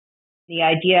The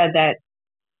idea that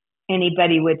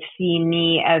anybody would see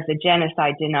me as a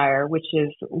genocide denier, which is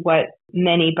what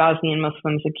many Bosnian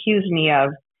Muslims accuse me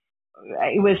of,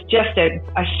 it was just a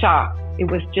shock.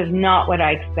 It was just not what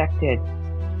I expected.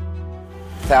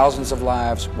 Thousands of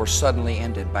lives were suddenly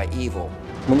ended by evil.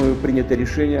 Мною принято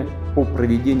решение о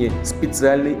проведении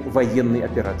специальной военной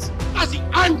операции.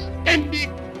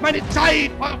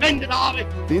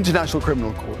 The International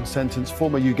Criminal Court has sentenced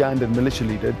former Ugandan militia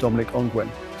leader Dominic Ongwen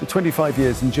to 25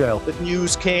 years in jail. The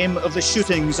news came of the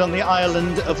shootings on the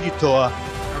island of Utah.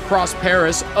 Across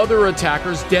Paris, other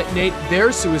attackers detonate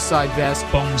their suicide vests.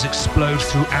 Bombs explode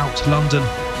throughout London.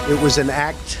 It was an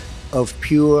act of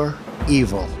pure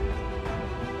evil.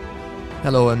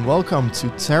 Hello and welcome to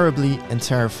Terribly and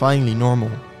Terrifyingly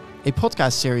Normal, a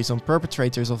podcast series on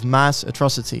perpetrators of mass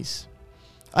atrocities.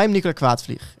 I'm Nicola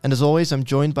Kwaadvlieg, and as always I'm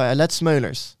joined by Alet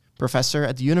Smeulers, professor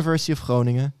at the University of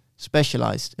Groningen,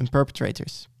 specialized in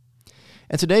perpetrators.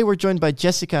 And today we're joined by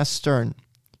Jessica Stern.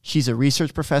 She's a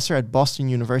research professor at Boston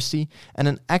University and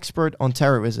an expert on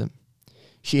terrorism.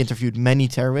 She interviewed many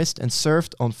terrorists and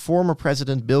served on former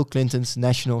President Bill Clinton's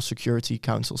National Security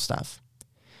Council staff.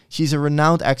 She's a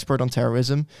renowned expert on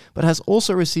terrorism, but has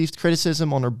also received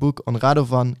criticism on her book on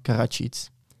Radovan Karadžić.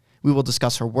 We will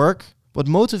discuss her work, what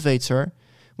motivates her,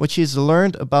 what she has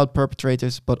learned about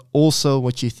perpetrators, but also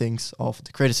what she thinks of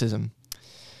the criticism.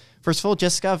 First of all,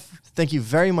 Jessica, thank you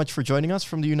very much for joining us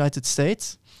from the United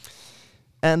States.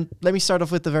 And let me start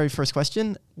off with the very first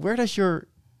question. Where does your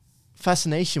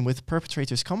fascination with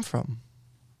perpetrators come from?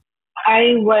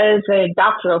 I was a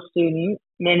doctoral student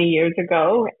many years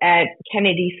ago at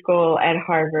Kennedy School at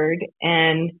Harvard,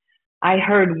 and I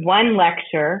heard one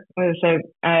lecture. It was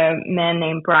a man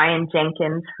named Brian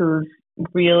Jenkins, who's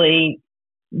really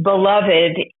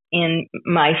beloved in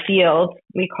my field.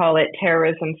 We call it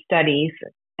terrorism studies.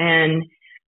 And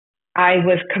I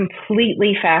was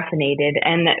completely fascinated.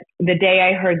 And the day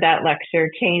I heard that lecture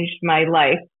changed my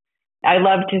life. I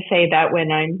love to say that when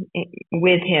I'm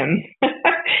with him.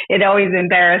 It always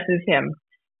embarrasses him.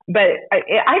 But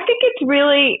I think it's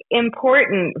really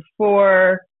important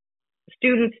for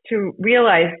students to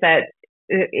realize that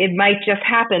it might just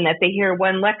happen that they hear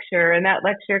one lecture and that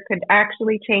lecture could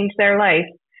actually change their life.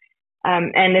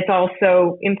 And it's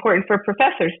also important for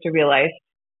professors to realize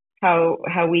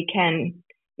how we can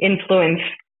influence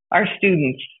our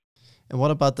students. And what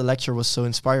about the lecture was so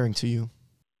inspiring to you?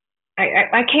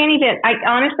 I can't even,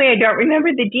 honestly, I don't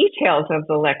remember the details of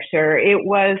the lecture. It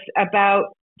was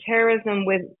about terrorism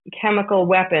with chemical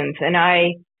weapons. And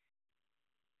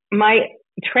my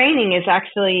training is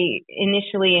actually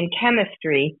initially in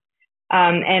chemistry.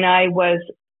 And I was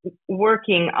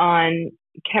working on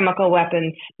chemical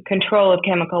weapons, control of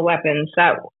chemical weapons.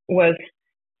 That was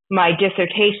my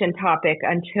dissertation topic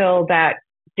until that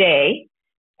day.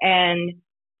 And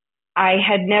I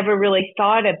had never really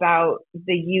thought about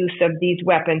the use of these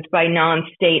weapons by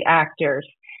non-state actors.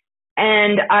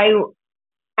 And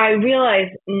I realize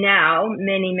now,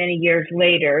 many, many years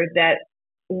later, that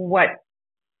what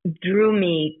drew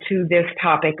me to this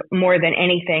topic more than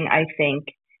anything, I think,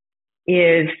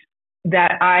 is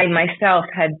that I myself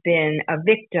had been a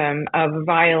victim of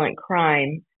violent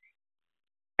crime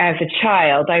as a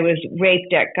child. I was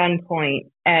raped at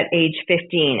gunpoint at age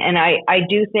 15. And I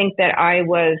do think that I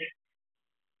was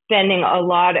spending a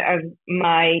lot of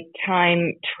my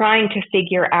time trying to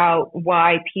figure out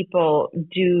why people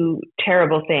do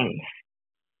terrible things.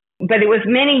 But it was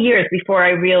many years before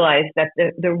I realized that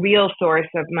the real source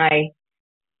of my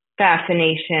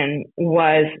fascination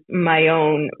was my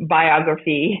own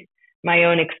biography, my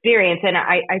own experience. And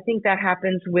I think that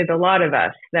happens with a lot of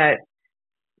us, that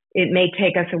it may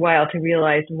take us a while to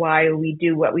realize why we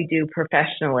do what we do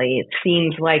professionally. It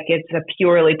seems like it's a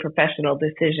purely professional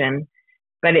decision,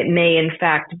 but it may in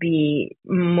fact be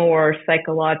more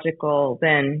psychological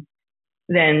than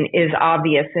is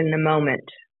obvious in the moment.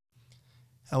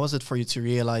 How was it for you to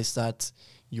realize that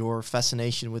your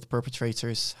fascination with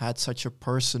perpetrators had such a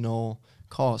personal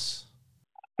cause?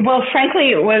 Well,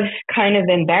 frankly, it was kind of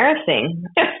embarrassing.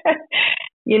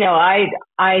 You know,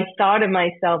 I thought of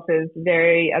myself as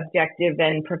very objective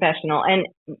and professional. And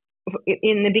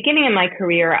in the beginning of my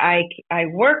career, I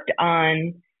worked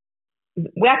on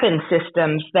weapon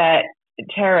systems that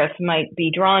terrorists might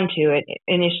be drawn to. It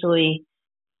initially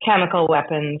chemical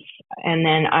weapons, and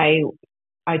then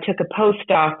I took a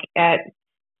postdoc at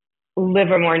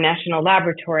Livermore National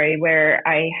Laboratory where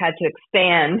I had to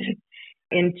expand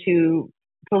into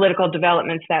political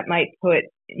developments that might put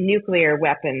nuclear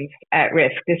weapons at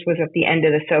risk. This was at the end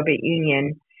of the Soviet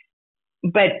Union.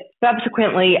 but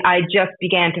subsequently, I just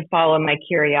began to follow my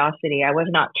curiosity. I was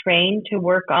not trained to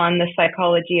work on the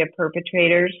psychology of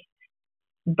perpetrators,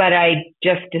 but I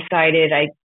just decided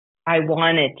I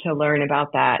wanted to learn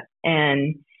about that.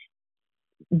 And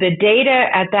the data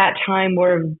at that time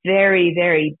were very,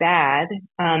 very bad.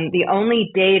 The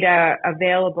only data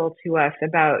available to us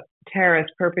about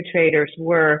terrorist perpetrators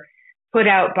were put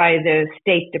out by the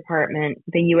State Department,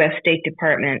 the U.S. State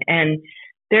Department, and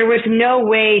there was no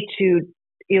way to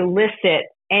elicit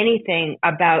anything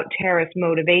about terrorist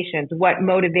motivations, what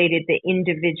motivated the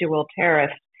individual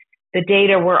terrorists. The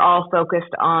data were all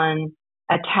focused on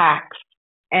attacks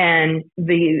and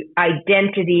the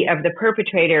identity of the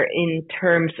perpetrator in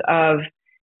terms of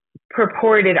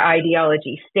purported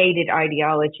ideology, stated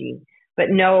ideology, but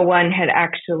no one had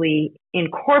actually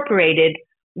incorporated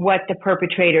what the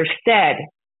perpetrator said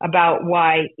about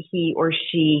why he or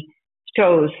she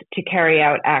chose to carry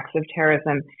out acts of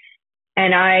terrorism.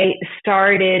 And I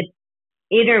started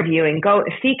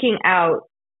seeking out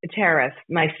terrorists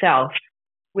myself,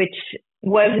 which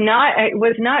was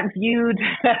not viewed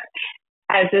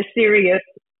as a serious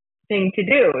thing to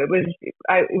do. It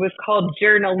was called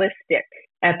journalistic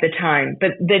at the time,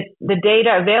 but the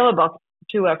data available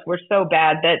to us were so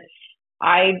bad that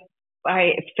I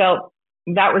felt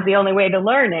that was the only way to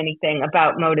learn anything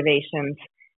about motivations.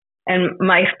 And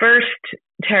my first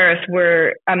terrorists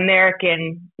were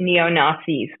American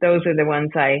neo-Nazis. Those are the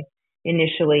ones I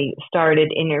initially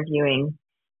started interviewing.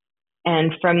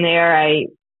 And from there, I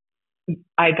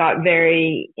got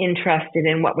very interested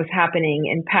in what was happening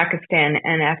in Pakistan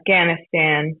and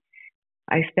Afghanistan.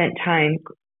 I spent time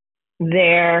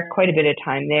there, quite a bit of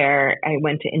time there. I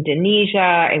went to Indonesia.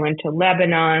 I went to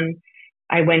Lebanon.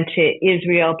 I went to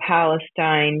Israel,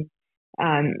 Palestine.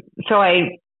 So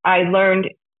I learned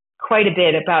quite a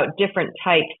bit about different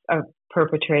types of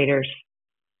perpetrators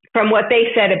from what they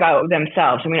said about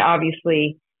themselves. I mean,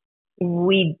 obviously,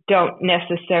 we don't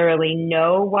necessarily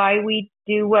know why we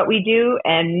do what we do,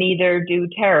 and neither do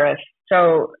terrorists.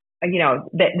 So,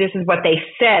 this is what they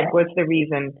said was the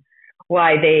reason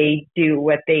why they do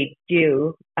what they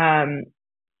do.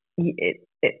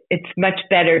 It's much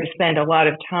better to spend a lot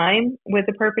of time with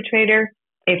the perpetrator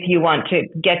if you want to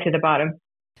get to the bottom.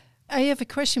 I have a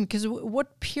question, because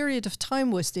what period of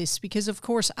time was this? Because, of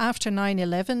course, after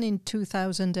 9/11 in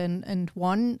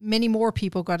 2001, many more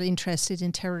people got interested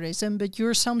in terrorism, but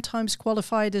you're sometimes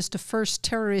qualified as the first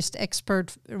terrorist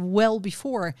expert well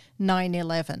before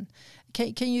 9/11.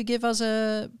 Can you give us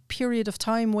a period of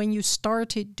time when you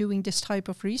started doing this type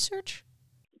of research?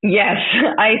 Yes,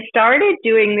 I started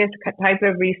doing this type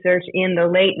of research in the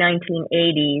late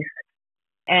 1980s,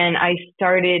 and I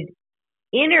started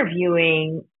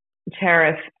interviewing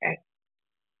terrorists,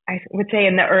 I would say,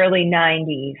 in the early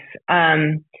 90s.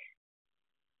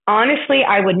 Honestly,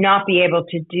 I would not be able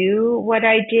to do what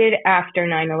I did after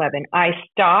 9/11. I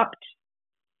stopped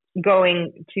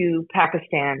going to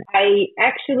Pakistan.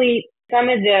 Some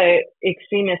of the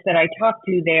extremists that I talked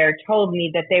to there told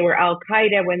me that they were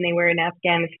Al-Qaeda when they were in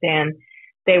Afghanistan.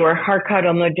 They were Harkat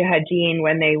al-Mujahideen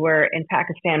when they were in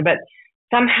Pakistan. But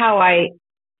somehow I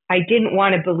didn't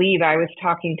want to believe I was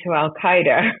talking to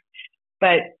Al-Qaeda,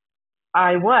 but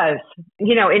I was.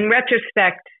 In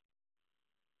retrospect,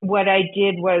 what I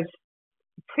did was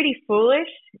pretty foolish,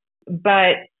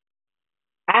 but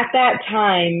at that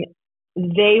time,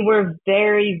 they were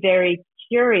very, very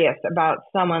curious about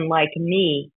someone like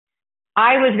me.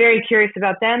 I was very curious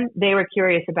about them. They were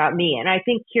curious about me. And I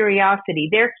think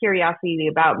their curiosity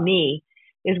about me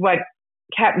is what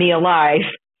kept me alive.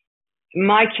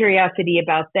 My curiosity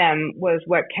about them was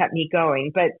what kept me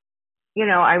going. But,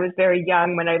 I was very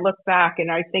young when I look back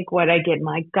and I think what I did,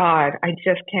 my God, I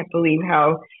just can't believe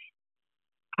how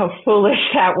foolish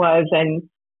that was. And,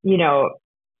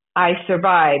 I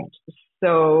survived.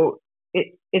 So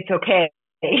it's okay.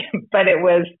 But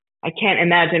I can't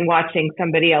imagine watching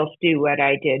somebody else do what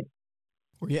I did.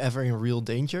 Were you ever in real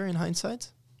danger in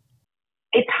hindsight?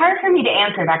 It's hard for me to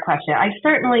answer that question. I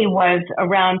certainly was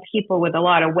around people with a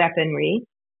lot of weaponry.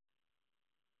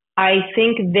 I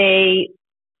think they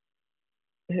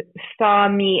saw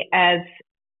me as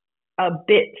a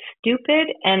bit stupid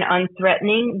and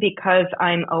unthreatening because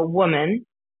I'm a woman.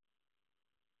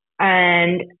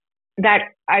 And that,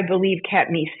 I believe,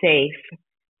 kept me safe.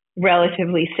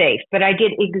 Relatively safe. But I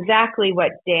did exactly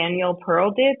what Daniel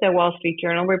Pearl did, the Wall Street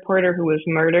Journal reporter who was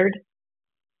murdered.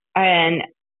 And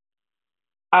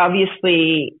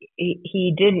obviously,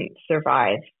 he didn't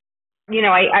survive.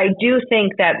 I do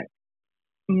think that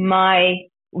my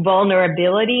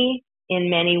vulnerability in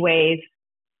many ways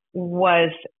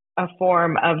was a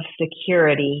form of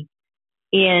security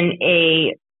in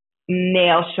a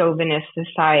male chauvinist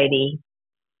society,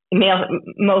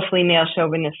 mostly male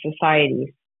chauvinist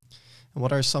societies. And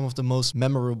what are some of the most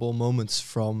memorable moments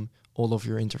from all of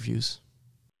your interviews?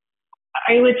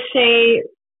 I would say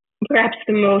perhaps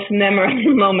the most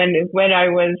memorable moment is when I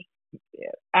was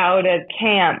out at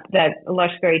camp that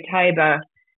Lashkar-e-Taiba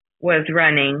was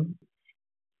running.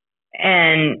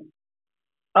 And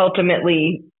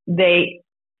ultimately, they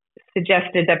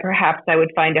suggested that perhaps I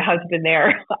would find a husband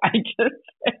there. I just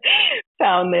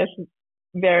found this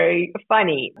very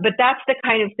funny. But that's the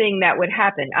kind of thing that would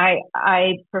happen.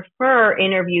 I prefer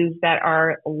interviews that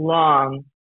are long.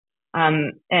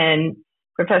 And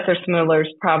Professor Smullers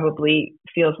probably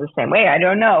feels the same way. I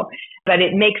don't know. But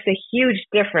it makes a huge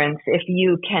difference if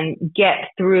you can get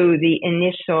through the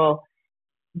initial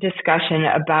discussion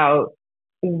about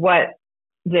what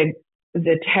the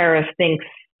terrorist thinks,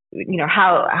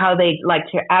 how they like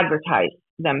to advertise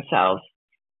themselves,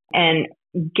 and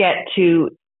get to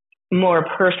more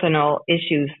personal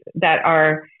issues that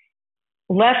are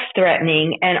less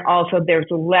threatening, and also there's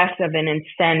less of an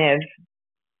incentive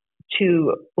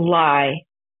to lie.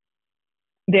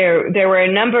 There were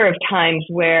a number of times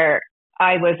where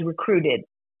I was recruited.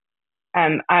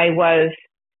 I was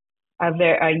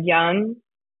a young,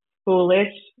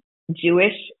 foolish,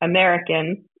 Jewish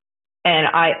American, and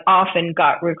I often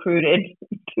got recruited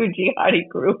to jihadi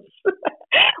groups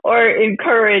or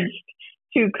encouraged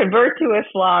to convert to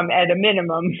Islam at a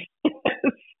minimum.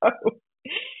 So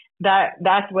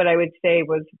that's what I would say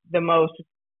was the most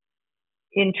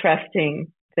interesting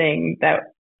thing that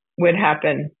would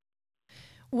happen.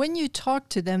 When you talked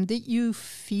to them, did you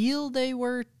feel they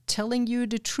were telling you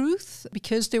the truth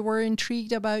because they were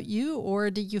intrigued about you, or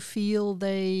did you feel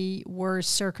they were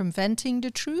circumventing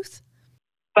the truth?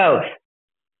 Both.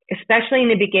 Especially in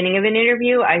the beginning of an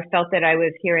interview, I felt that I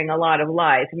was hearing a lot of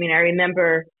lies. I mean, I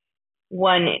remember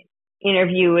one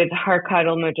interview with Harkat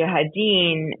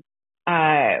al-Mujahideen,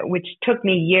 which took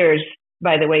me years,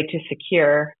 by the way, to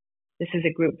secure. This is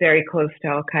a group very close to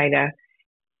Al-Qaeda,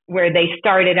 where they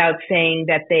started out saying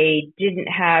that they didn't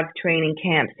have training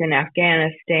camps in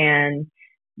Afghanistan,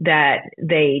 that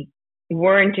they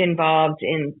weren't involved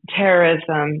in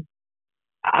terrorism.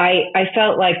 I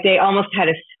felt like they almost had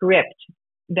a script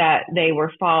that they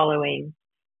were following,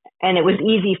 and it was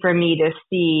easy for me to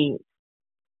see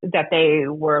that they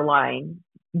were lying.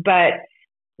 But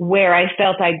where I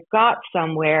felt I got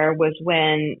somewhere was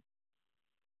when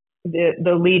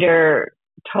the leader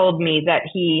told me that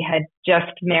he had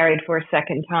just married for a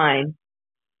second time.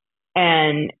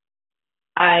 And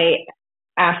I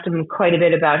asked him quite a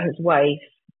bit about his wife.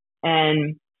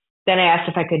 And then I asked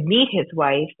if I could meet his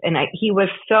wife. And he was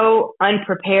so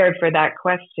unprepared for that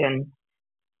question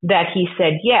that he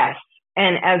said yes.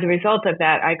 And as a result of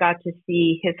that, I got to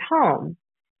see his home,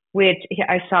 which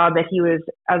I saw that he was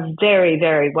a very,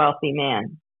 very wealthy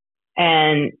man.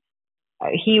 And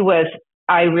he was,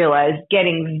 I realized,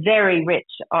 getting very rich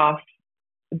off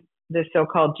the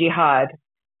so-called jihad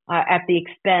at the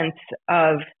expense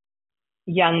of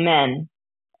young men.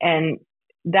 And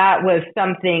that was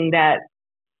something that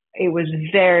it was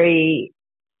very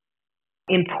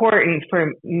important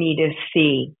for me to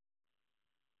see.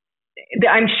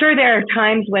 I'm sure there are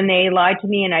times when they lied to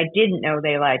me and I didn't know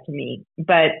they lied to me,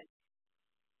 but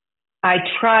I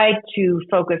tried to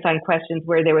focus on questions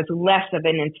where there was less of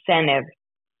an incentive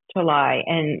to lie.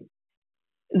 And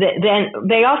then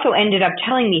they also ended up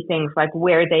telling me things like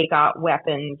where they got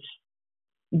weapons.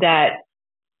 That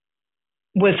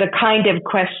was the kind of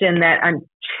question that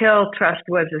until trust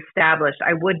was established,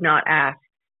 I would not ask.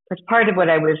 Because part of what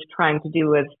I was trying to do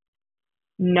was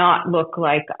not look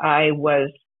like I was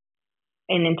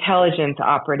an intelligence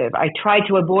operative. I tried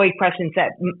to avoid questions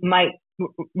that might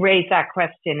raise that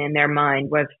question in their mind.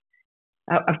 Was,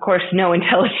 of course, no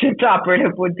intelligence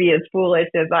operative would be as foolish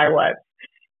as I was.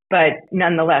 But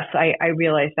nonetheless, I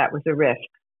realized that was a risk.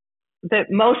 The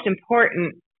most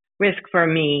important risk for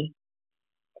me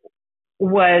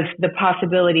was the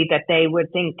possibility that they would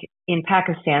think in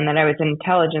Pakistan that I was an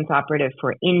intelligence operative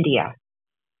for India.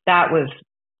 That was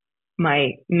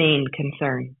my main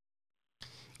concern.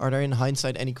 Are there, in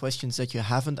hindsight, any questions that you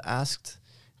haven't asked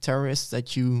terrorists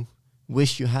that you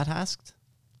wish you had asked?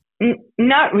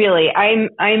 Not really.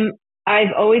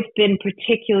 I've always been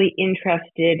particularly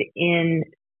interested in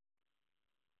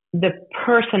the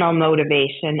personal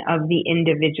motivation of the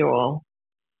individual.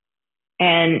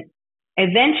 And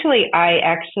eventually I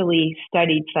actually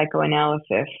studied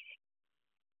psychoanalysis.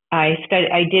 I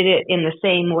did it in the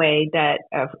same way that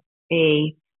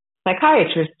a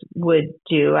psychiatrist would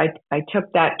do. I took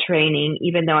that training,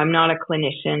 even though I'm not a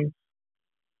clinician.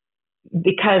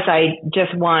 because I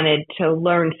just wanted to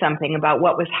learn something about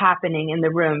what was happening in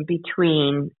the room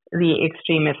between the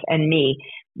extremists and me.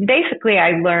 Basically,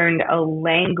 I learned a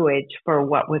language for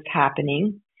what was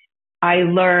happening. I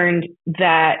learned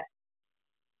that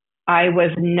I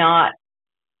was not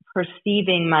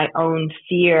perceiving my own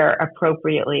fear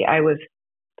appropriately. I was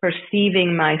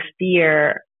perceiving my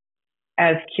fear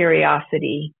as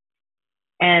curiosity,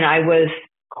 and I was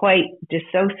quite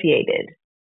dissociated.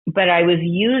 But I was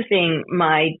using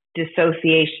my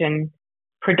dissociation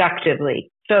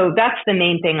productively. So that's the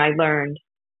main thing I learned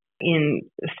in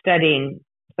studying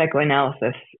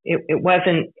psychoanalysis. It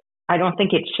wasn't, I don't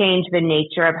think it changed the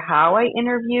nature of how I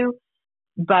interview,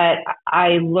 but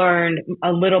I learned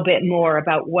a little bit more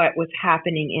about what was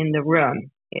happening in the room.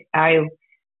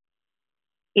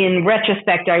 In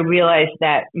retrospect, I realized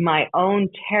that my own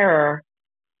terror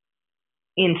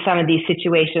in some of these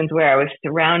situations where I was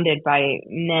surrounded by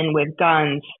men with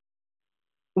guns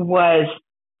was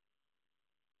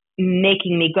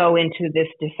making me go into this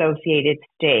dissociated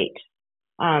state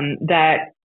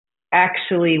that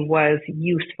actually was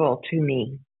useful to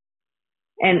me.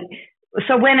 And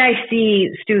so when I see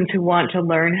students who want to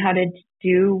learn how to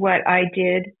do what I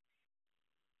did,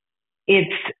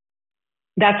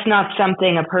 that's not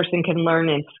something a person can learn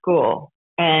in school,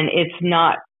 and it's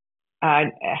not a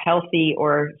healthy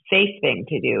or safe thing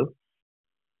to do.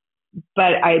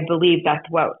 But I believe that's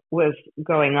what was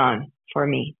going on for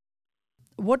me.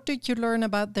 What did you learn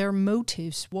about their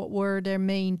motives? What were their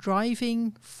main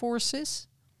driving forces?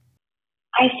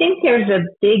 I think there's a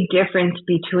big difference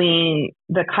between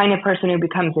the kind of person who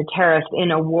becomes a terrorist in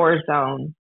a war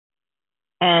zone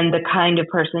and the kind of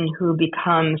person who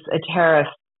becomes a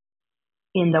terrorist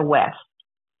in the West.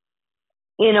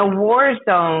 In a war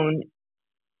zone,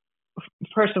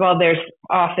 first of all, there's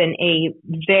often a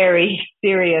very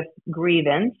serious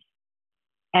grievance,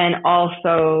 and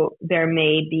also there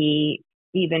may be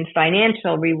even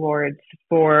financial rewards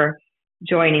for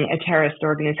joining a terrorist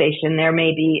organization. There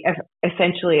may be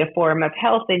essentially a form of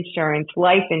health insurance,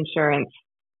 life insurance.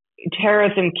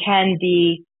 Terrorism can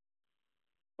be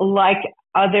like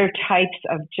other types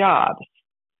of jobs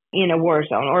in a war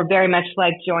zone, or very much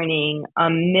like joining a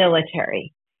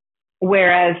military.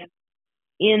 Whereas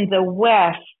in the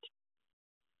West,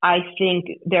 I think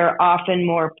there are often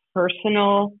more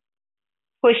personal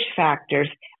push factors.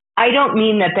 I don't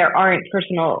mean that there aren't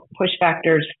personal push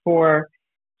factors for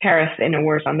terrorists in a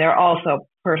war zone. There are also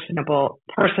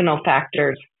personal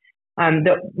factors.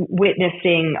 The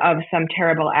witnessing of some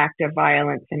terrible act of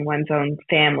violence in one's own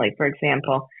family, for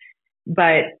example.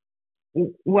 But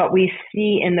what we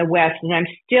see in the West, and I'm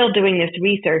still doing this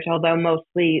research, although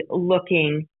mostly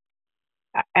looking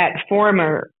at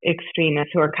former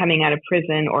extremists who are coming out of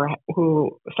prison or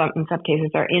who in some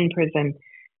cases are in prison,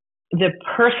 the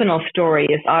personal story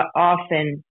is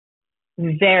often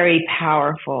very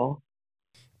powerful.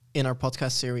 In our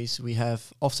podcast series, we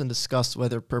have often discussed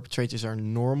whether perpetrators are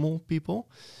normal people,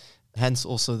 hence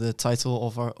also the title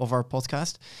of our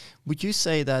podcast. Would you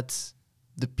say that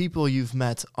the people you've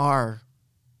met are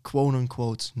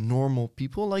quote-unquote normal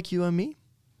people like you and me?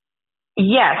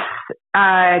 Yes,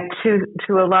 to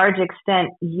a large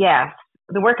extent, yes.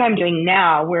 The work I'm doing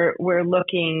now, we're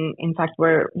looking, in fact,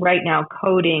 we're right now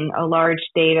coding a large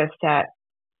data set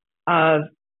of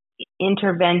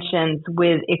interventions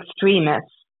with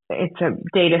extremists. It's a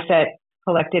data set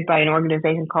collected by an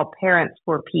organization called Parents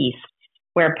for Peace,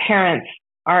 where parents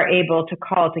are able to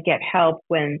call to get help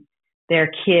when their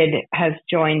kid has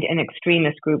joined an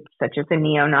extremist group, such as a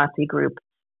neo-Nazi group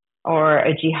or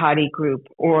a jihadi group,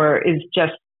 or is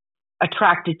just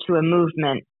attracted to a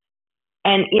movement.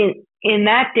 And in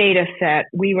that data set,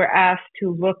 we were asked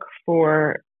to look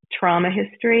for trauma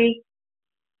history,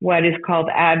 what is called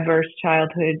adverse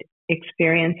childhood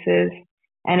experiences,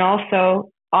 and also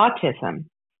autism.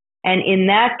 And in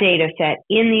that data set,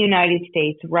 in the United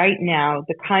States right now,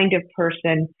 the kind of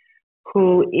person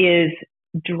who is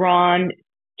drawn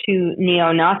to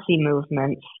neo-Nazi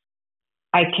movements,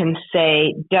 I can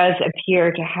say, does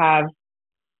appear to have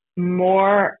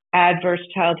more adverse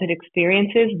childhood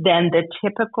experiences than the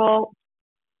typical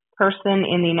person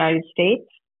in the United States.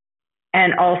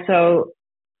 And also,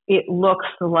 it looks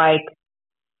like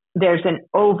there's an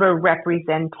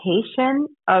overrepresentation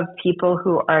of people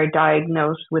who are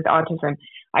diagnosed with autism.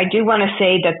 I do want to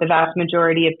say that the vast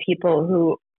majority of people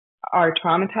who are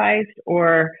traumatized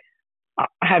or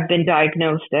have been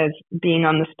diagnosed as being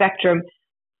on the spectrum,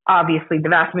 obviously the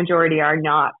vast majority are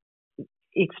not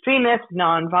extremists,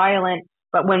 nonviolent.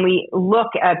 But when we look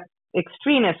at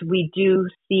extremists, we do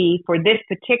see for this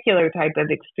particular type of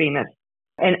extremist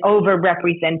an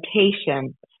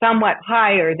overrepresentation, somewhat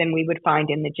higher than we would find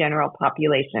in the general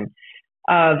population,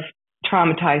 of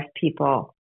traumatized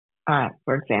people,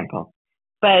 for example.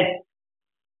 But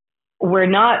we're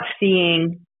not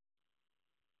seeing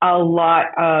a lot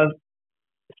of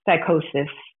psychosis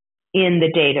in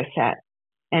the data set.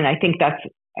 And I think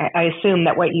I assume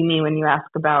that what you mean when you ask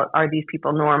about, are these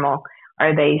people normal?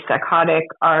 Are they psychotic?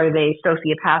 Are they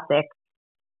sociopathic?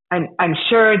 I'm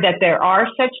sure that there are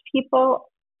such people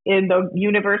in the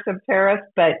universe of terrorists,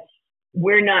 but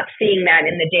we're not seeing that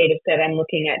in the data set I'm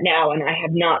looking at now. And I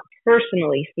have not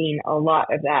personally seen a lot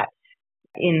of that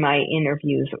in my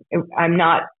interviews. I'm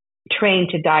not trained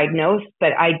to diagnose,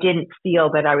 but I didn't feel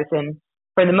that I was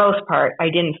for the most part, I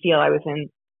didn't feel I was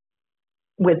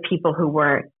with people who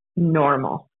weren't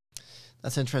normal.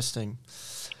 That's interesting.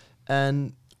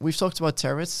 And we've talked about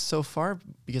terrorists so far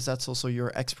because that's also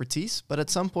your expertise. But at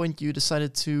some point you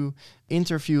decided to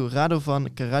interview Radovan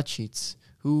Karadžić,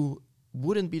 who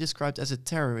wouldn't be described as a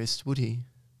terrorist, would he?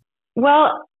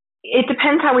 Well, it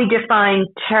depends how we define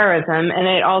terrorism, and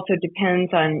it also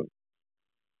depends on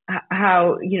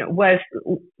how, he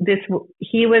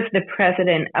was the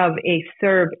president of a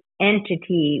Serb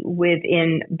entity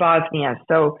within Bosnia.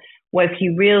 So was he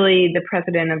really the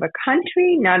president of a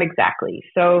country? Not exactly.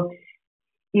 So,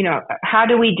 how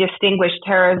do we distinguish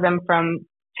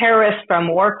terrorists from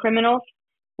war criminals?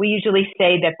 We usually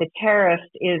say that the terrorist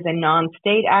is a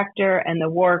non-state actor and the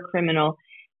war criminal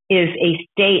is a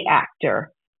state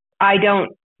actor. I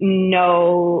don't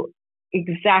know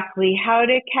exactly how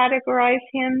to categorize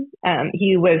him.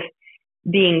 He was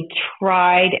being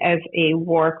tried as a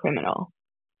war criminal.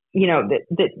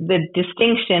 The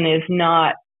distinction is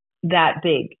not that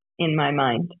big in my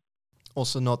mind.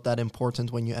 Also not that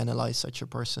important when you analyze such a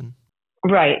person.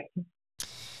 Right.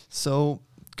 So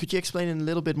could you explain in a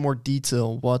little bit more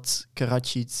detail what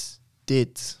Karadžić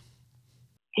did?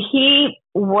 He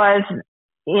was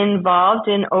involved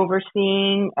in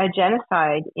overseeing a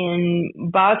genocide in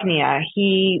Bosnia.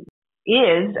 He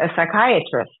is a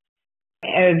psychiatrist,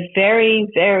 a very,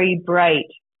 very bright,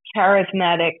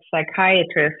 charismatic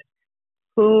psychiatrist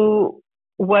who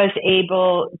was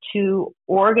able to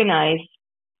organize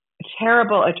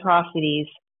terrible atrocities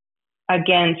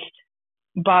against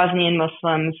Bosnian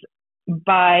Muslims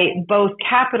by both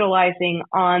capitalizing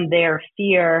on their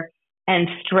fear and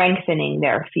strengthening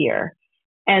their fear.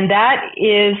 And that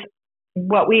is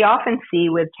what we often see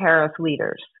with terrorist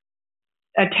leaders.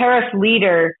 A terrorist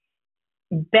leader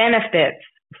benefits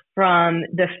from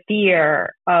the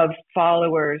fear of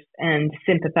followers and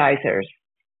sympathizers.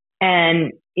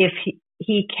 And if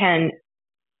he can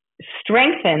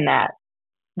strengthen that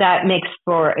makes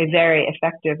for a very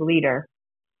effective leader.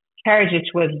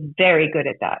 Karadžić was very good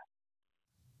at that.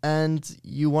 And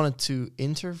you wanted to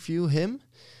interview him?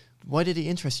 Why did he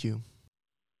interest you?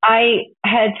 I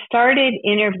had started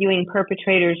interviewing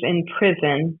perpetrators in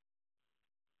prison.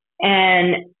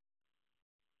 And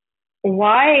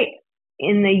why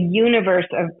in the universe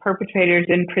of perpetrators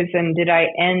in prison did I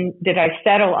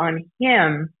settle on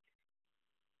him?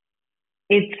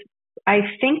 I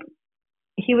think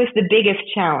he was the biggest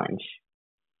challenge.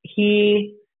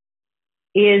 He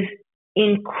is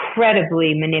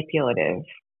incredibly manipulative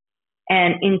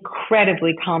and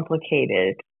incredibly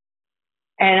complicated.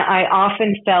 And I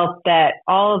often felt that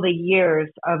all the years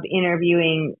of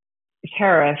interviewing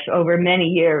terrorists over many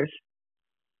years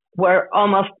were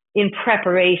almost in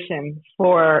preparation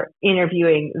for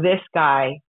interviewing this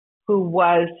guy who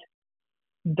was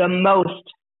the most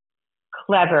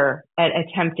clever at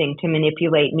attempting to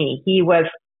manipulate me. He was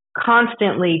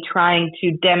constantly trying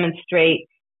to demonstrate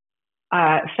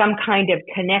some kind of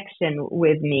connection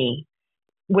with me.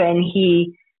 When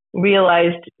he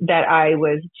realized that I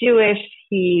was Jewish,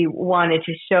 he wanted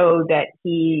to show that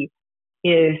he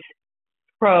is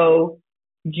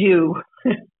pro-Jew.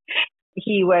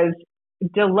 He was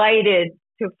delighted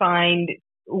to find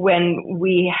when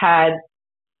we had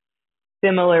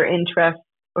similar interests,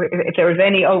 or if there was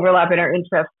any overlap in our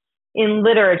interests in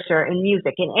literature, in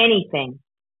music, in anything.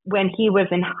 When he was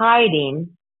in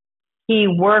hiding, he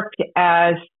worked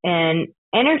as an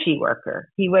energy worker.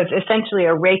 He was essentially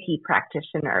a Reiki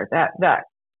practitioner.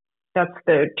 That's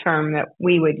the term that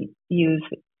we would use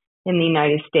in the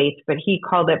United States, but he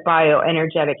called it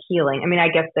bioenergetic healing. I mean, I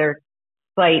guess there's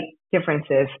slight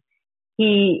differences.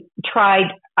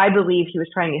 I believe he was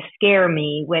trying to scare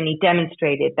me when he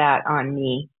demonstrated that on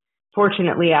me.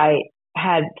 Fortunately, I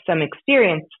had some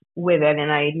experience with it,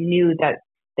 and I knew that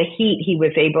the heat he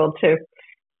was able to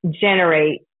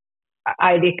generate,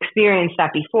 I'd experienced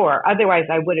that before. Otherwise,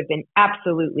 I would have been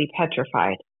absolutely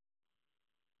petrified.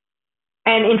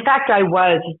 And in fact, I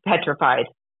was petrified.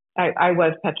 I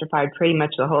was petrified pretty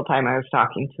much the whole time I was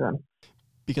talking to him.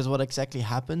 Because what exactly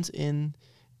happened in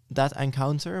that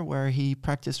encounter where he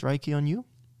practiced Reiki on you?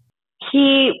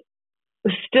 He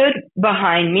stood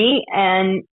behind me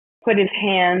and put his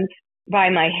hands by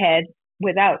my head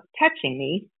without touching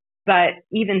me. But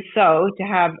even so, to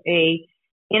have a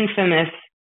infamous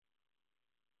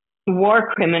war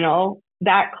criminal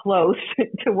that close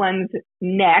to one's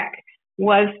neck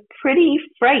was pretty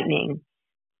frightening.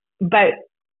 But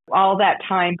all that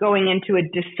time going into a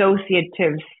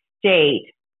dissociative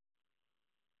state,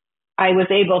 I was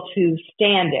able to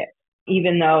stand it,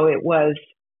 even though it was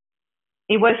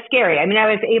scary. I mean,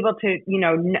 I was able to,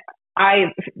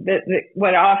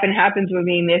 what often happens with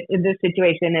me in this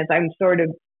situation is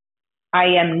I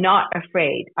am not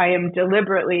afraid. I am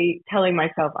deliberately telling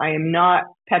myself I am not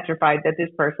petrified that this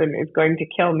person is going to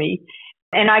kill me.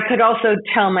 And I could also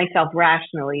tell myself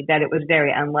rationally that it was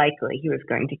very unlikely he was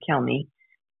going to kill me.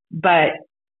 But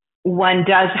one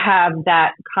does have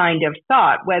that kind of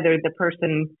thought, whether the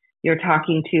person you're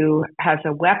talking to has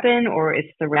a weapon or is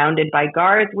surrounded by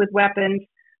guards with weapons,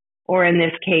 or in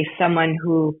this case, someone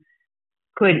who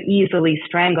could easily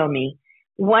strangle me.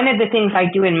 One of the things I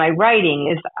do in my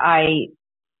writing is I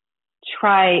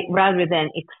try, rather than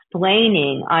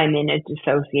explaining I'm in a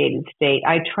dissociated state,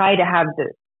 I try to have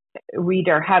the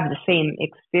reader have the same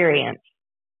experience.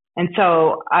 And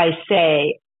so I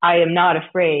say, I am not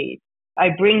afraid. I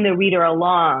bring the reader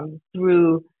along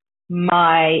through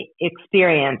my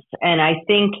experience. And I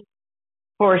think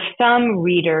for some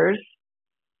readers,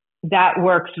 that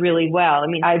works really well. I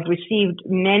mean, I've received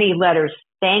many letters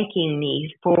thanking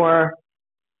me for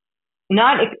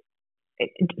not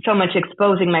so much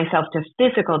exposing myself to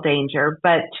physical danger,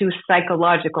 but to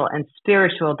psychological and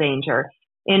spiritual danger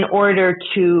in order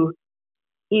to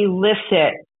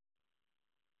elicit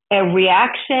a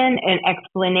reaction, an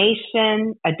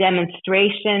explanation, a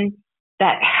demonstration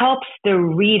that helps the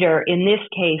reader, in this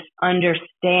case,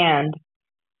 understand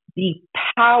the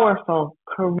powerful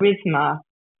charisma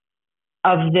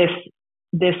of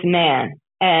this man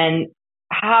and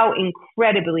how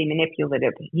incredibly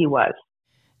manipulative he was.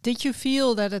 Did you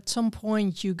feel that at some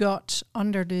point you got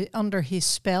under his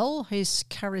spell, his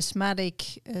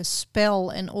charismatic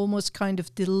spell, and almost kind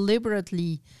of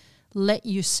deliberately let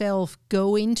yourself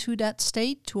go into that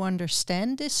state to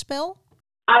understand this spell?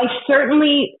 I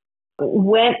certainly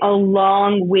went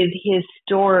along with his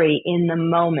story in the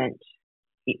moment.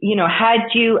 You know, had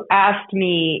you asked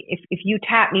me, if you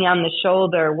tapped me on the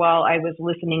shoulder while I was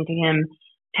listening to him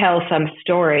tell some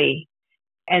story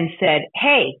and said,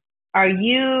 hey, are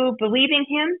you believing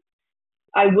him?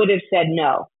 I would have said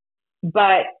no.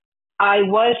 But I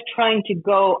was trying to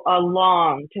go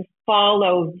along to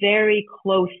follow very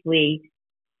closely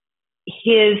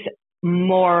his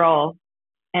moral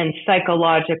and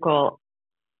psychological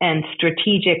and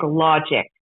strategic logic.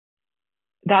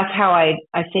 That's how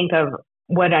I think of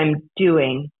what I'm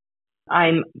doing.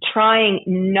 I'm trying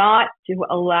not to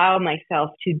allow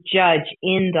myself to judge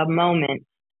in the moment.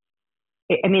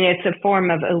 I mean, it's a form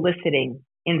of eliciting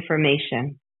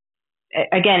information.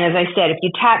 Again, as I said, if you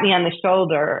tap me on the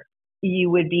shoulder, you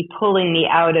would be pulling me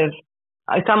out of,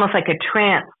 it's almost like a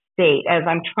trance state as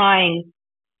I'm trying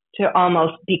to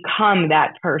almost become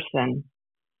that person.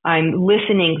 I'm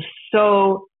listening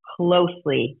so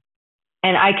closely.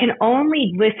 And I can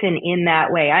only listen in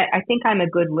that way. I think I'm a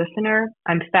good listener.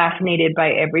 I'm fascinated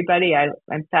by everybody.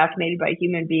 I'm fascinated by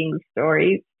human beings'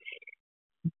 stories.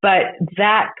 But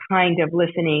that kind of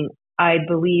listening, I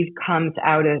believe, comes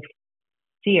out of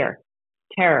fear,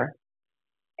 terror.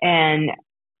 And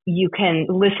you can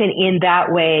listen in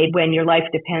that way when your life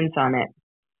depends on it,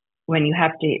 when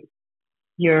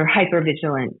you're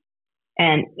hypervigilant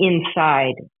and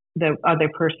inside the other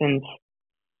person's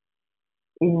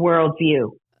worldview.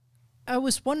 I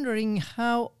was wondering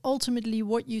how ultimately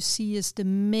what you see is the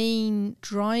main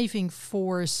driving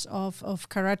force of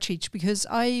Karadžić, because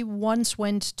I once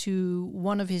went to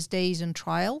one of his days on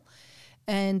trial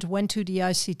and went to the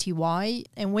ICTY.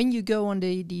 And when you go on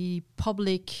the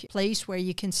public place where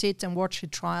you can sit and watch a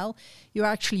trial, you're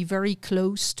actually very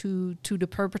close to the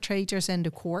perpetrators and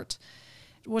the court.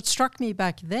 What struck me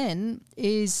back then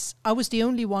is I was the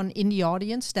only one in the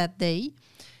audience that day.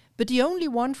 But the only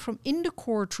one from in the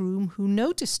courtroom who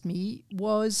noticed me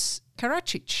was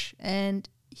Karadžić. And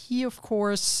he, of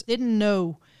course, didn't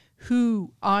know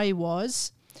who I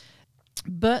was.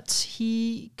 But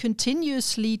he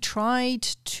continuously tried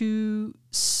to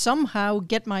somehow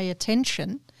get my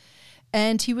attention.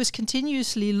 And he was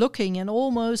continuously looking, and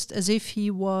almost as if he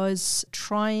was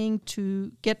trying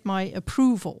to get my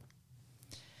approval.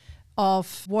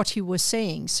 of what he was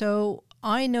saying. So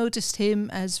I noticed him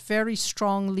as very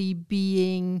strongly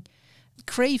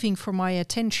craving for my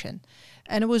attention.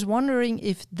 And I was wondering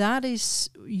if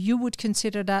you would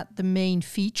consider that the main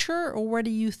feature, or whether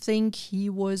you think he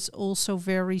was also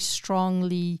very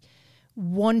strongly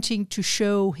wanting to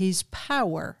show his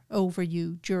power over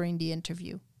you during the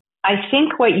interview. I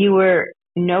think what you were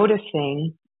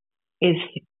noticing is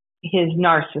his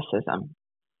narcissism.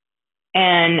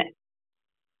 And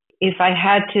if I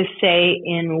had to say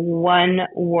in one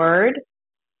word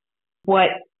what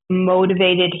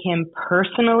motivated him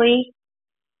personally,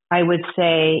 I would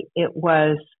say it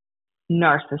was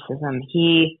narcissism.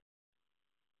 He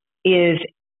is,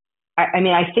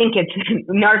 I think it's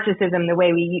narcissism the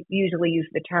way we usually use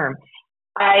the term.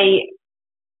 I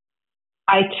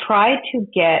tried to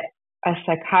get a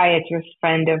psychiatrist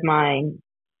friend of mine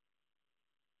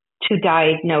to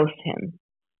diagnose him.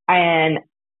 And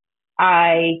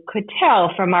I could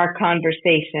tell from our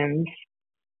conversations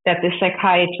that the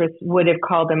psychiatrist would have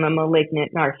called him a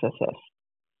malignant narcissist.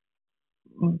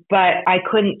 But I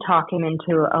couldn't talk him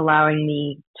into allowing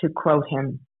me to quote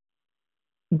him.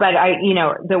 But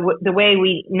the way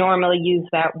we normally use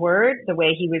that word, the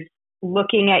way he was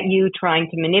looking at you, trying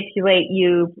to manipulate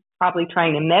you, probably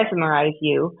trying to mesmerize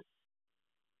you,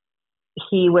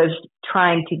 he was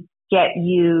trying to get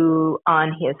you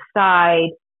on his side.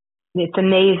 It's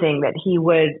amazing that he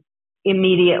would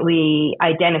immediately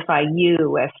identify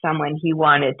you as someone he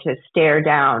wanted to stare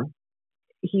down.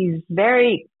 He's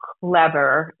very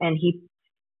clever, and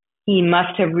he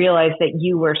must have realized that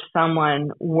you were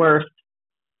someone worth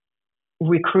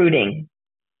recruiting.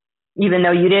 Even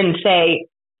though you didn't say,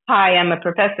 "Hi, I'm a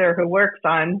professor who works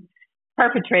on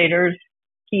perpetrators,"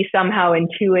 he somehow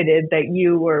intuited that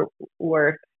you were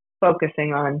worth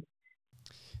focusing on.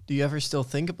 Do you ever still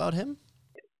think about him?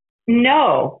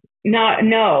 No.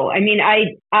 I mean,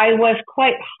 I was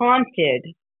quite haunted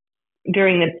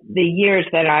during the years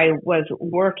that I was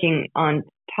working on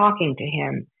talking to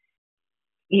him.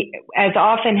 As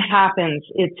often happens,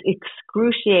 it's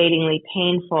excruciatingly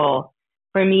painful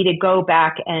for me to go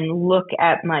back and look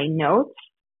at my notes.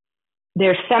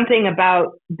 There's something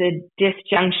about the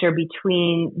disjuncture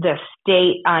between the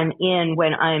state I'm in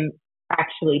when I'm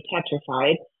actually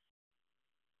petrified,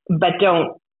 but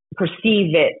don't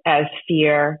perceive it as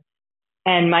fear,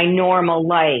 and my normal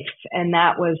life. And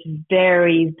that was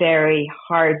very, very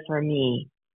hard for me.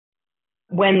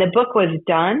 When the book was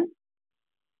done,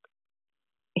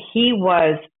 he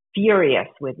was furious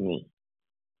with me.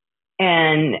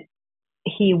 And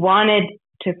he wanted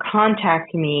to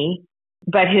contact me,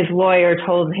 but his lawyer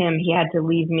told him he had to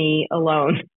leave me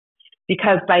alone,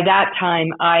 because by that time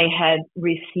I had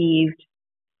received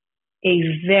a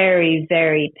very,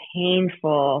 very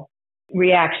painful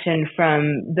reaction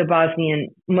from the Bosnian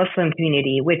Muslim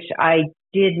community, which I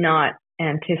did not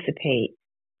anticipate.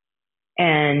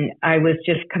 And I was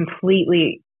just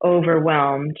completely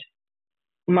overwhelmed.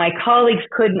 My colleagues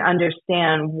couldn't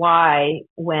understand why,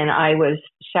 when I was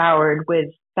showered with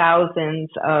thousands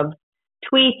of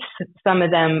tweets, some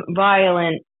of them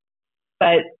violent,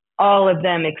 but all of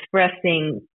them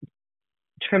expressing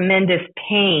tremendous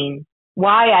pain,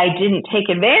 why I didn't take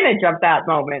advantage of that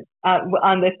moment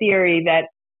on the theory that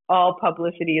all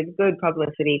publicity is good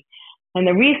publicity. And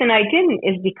the reason I didn't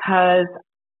is because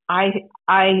I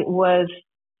was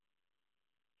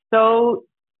so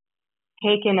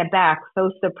taken aback,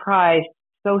 so surprised,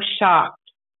 so shocked,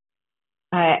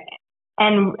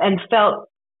 and felt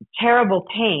terrible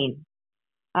pain.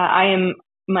 I am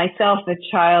myself a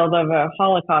child of a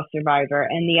Holocaust survivor,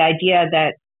 and the idea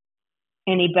that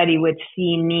anybody would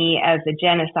see me as a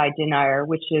genocide denier,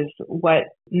 which is what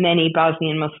many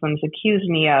Bosnian Muslims accuse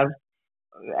me of,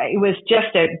 it was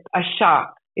just a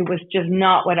shock. It was just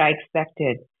not what I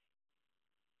expected.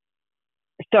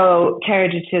 So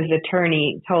Karadžić's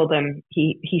attorney told him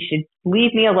he should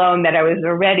leave me alone, that I was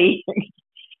already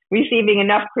receiving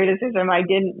enough criticism. I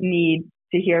didn't need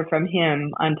to hear from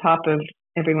him on top of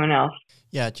everyone else.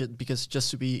 Yeah, because just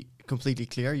to be completely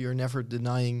clear, you're never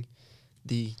denying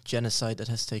the genocide that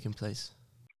has taken place.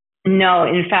 No,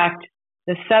 in fact,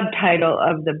 the subtitle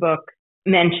of the book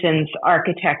mentions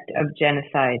architect of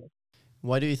genocide.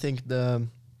 Why do you think the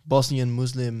Bosnian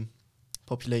Muslim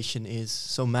population is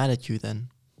so mad at you then?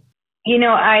 You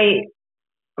know,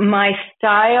 my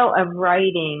style of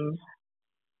writing,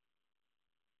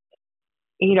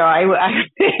 you know,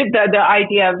 the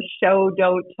idea of show,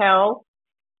 don't tell,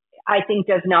 I think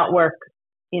does not work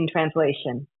in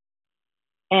translation.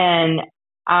 And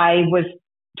I was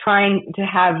trying to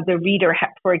have the reader,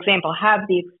 for example, have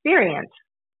the experience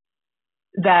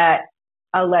that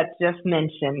let's just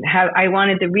mention how I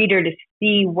wanted the reader to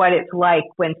see what it's like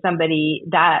when somebody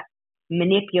that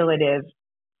manipulative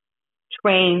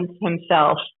trains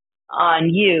himself on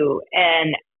you.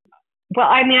 And well,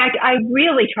 I mean, I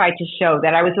really tried to show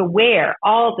that I was aware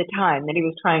all the time that he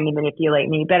was trying to manipulate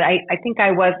me, but I think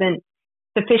I wasn't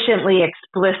sufficiently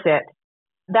explicit.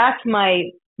 That's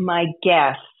my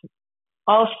guess.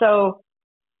 Also,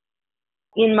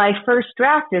 in my first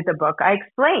draft of the book, I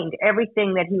explained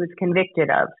everything that he was convicted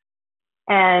of.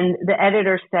 And the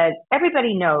editor said,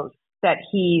 everybody knows that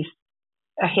he's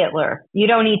a Hitler. You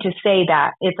don't need to say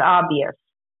that. It's obvious.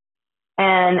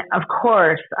 And of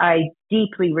course, I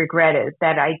deeply regretted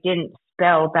that I didn't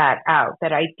spell that out,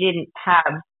 that I didn't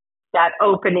have that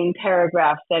opening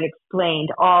paragraph that explained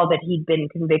all that he'd been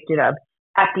convicted of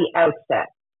at the outset.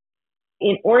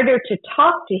 In order to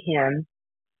talk to him,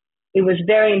 it was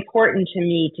very important to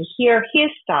me to hear his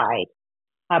side.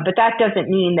 But that doesn't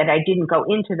mean that I didn't go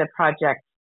into the project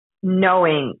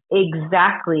knowing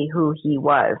exactly who he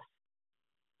was.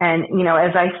 And, you know,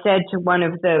 as I said to one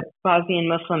of the Bosnian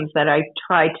Muslims that I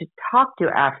tried to talk to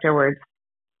afterwards,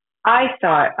 I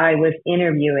thought I was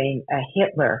interviewing a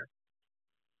Hitler.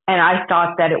 And I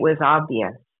thought that it was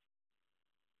obvious.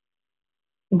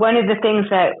 One of the things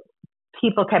that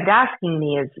people kept asking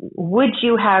me is, would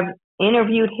you have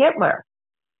interviewed Hitler?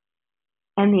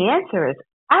 And the answer is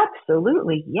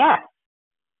absolutely yes.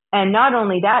 And not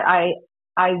only that,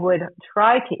 I would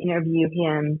try to interview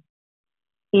him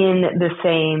in the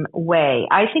same way.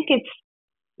 I think it's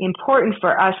important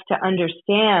for us to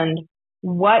understand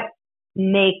what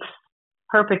makes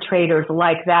perpetrators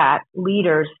like that,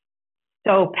 leaders,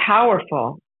 so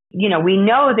powerful. You know, we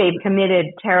know they've committed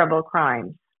terrible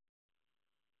crimes.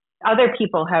 Other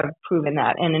people have proven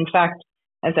that. And in fact,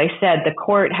 as I said, the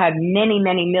court had many,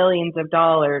 many millions of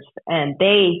dollars, and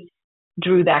they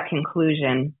drew that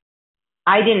conclusion.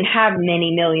 I didn't have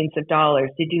many millions of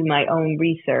dollars to do my own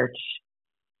research.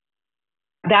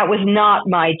 That was not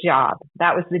my job.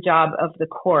 That was the job of the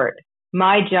court.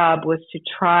 My job was to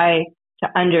try to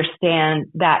understand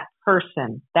that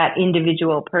person, that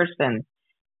individual person,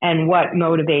 and what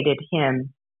motivated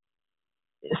him.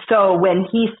 So when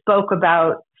he spoke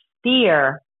about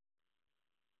fear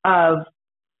of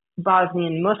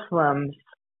Bosnian Muslims,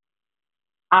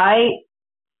 I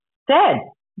said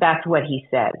that's what he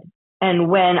said. And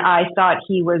when I thought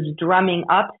he was drumming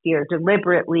up fear,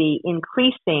 deliberately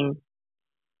increasing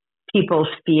people's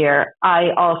fear,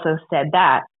 I also said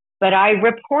that. But I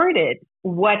reported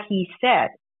what he said.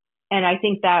 And I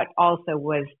think that also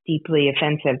was deeply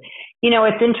offensive. You know,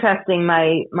 it's interesting.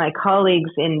 My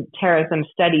colleagues in terrorism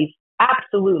studies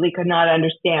absolutely could not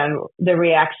understand the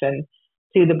reaction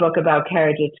to the book about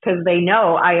Karadžić because they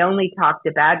know I only talk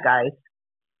to bad guys.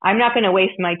 I'm not going to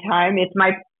waste my time.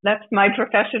 That's my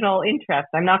professional interest.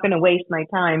 I'm not going to waste my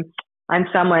time on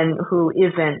someone who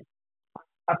isn't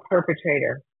a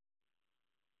perpetrator.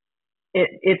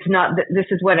 It's not, this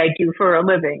is what I do for a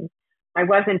living. I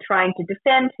wasn't trying to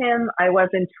defend him. I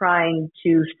wasn't trying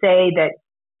to say that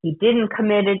he didn't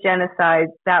commit a genocide.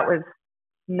 That was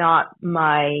not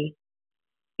my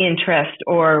interest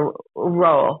or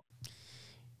role.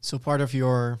 So part of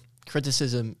your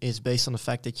criticism is based on the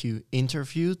fact that you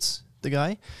interviewed the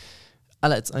guy.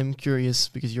 Alet, I'm curious,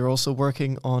 because you're also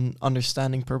working on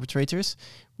understanding perpetrators.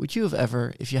 Would you have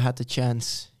ever, if you had the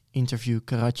chance, interview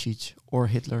Karadžić or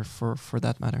Hitler for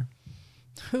that matter?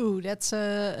 Ooh, that's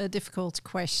a difficult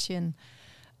question.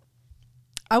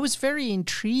 I was very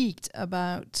intrigued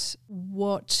about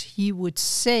what he would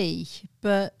say,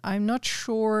 but I'm not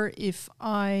sure if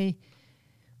I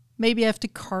maybe have the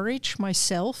courage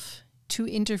myself to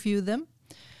interview them.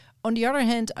 On the other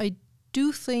hand, I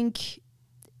do think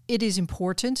it is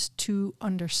important to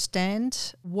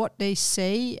understand what they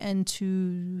say and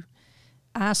to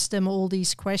ask them all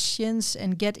these questions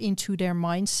and get into their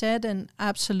mindset. And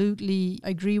absolutely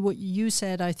agree what you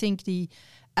said. I think the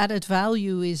added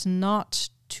value is not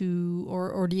to,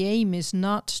 or the aim is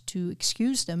not to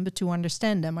excuse them, but to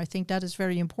understand them. I think that is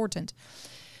very important.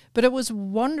 But I was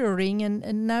wondering,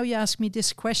 and now you ask me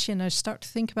this question, I start to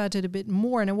think about it a bit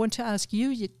more. And I want to ask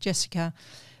you, Jessica,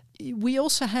 we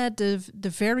also had the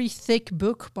very thick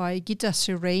book by Gita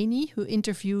Sereni, who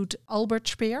interviewed Albert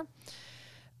Speer.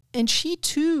 And she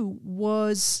too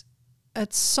was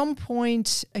at some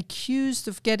point accused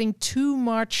of getting too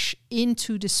much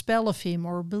into the spell of him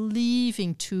or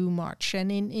believing too much.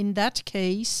 And in that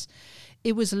case,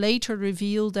 it was later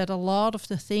revealed that a lot of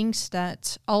the things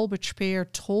that Albert Speer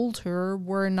told her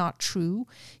were not true.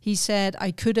 He said,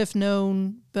 I could have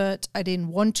known, but I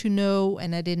didn't want to know,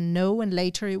 and I didn't know. And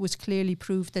later it was clearly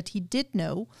proved that he did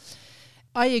know.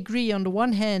 I agree. On the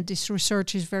one hand, this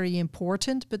research is very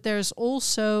important, but there's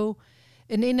also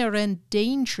an inherent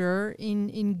danger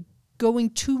in going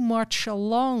too much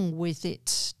along with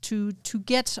it to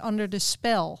get under the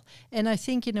spell. And I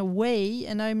think in a way,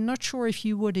 and I'm not sure if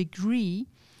you would agree,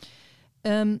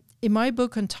 in my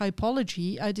book on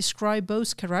typology, I describe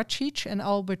both Karadžić and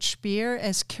Albert Speer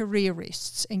as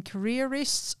careerists. And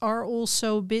careerists are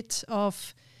also a bit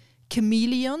of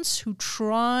chameleons who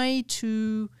try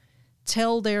to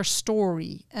tell their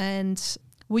story. And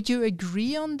would you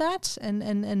agree on that? And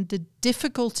the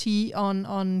difficulty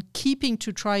on keeping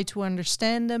to try to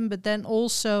understand them, but then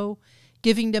also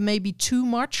giving them maybe too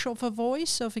much of a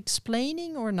voice of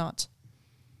explaining, or not?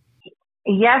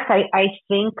 Yes, I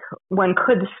think one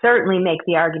could certainly make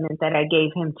the argument that I gave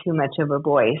him too much of a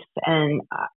voice. And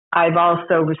I've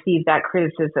also received that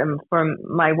criticism from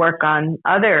my work on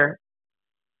other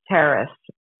terrorists.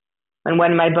 When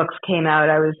one of my books came out,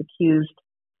 I was accused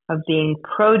of being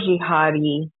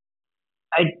pro-jihadi,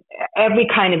 every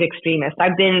kind of extremist.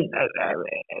 I've been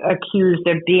accused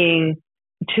of being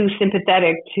too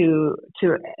sympathetic to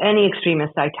any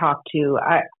extremist I talk to.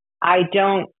 I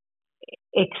don't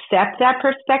accept that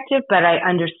perspective, but I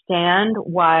understand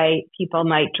why people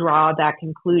might draw that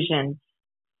conclusion.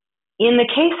 In the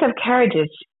case of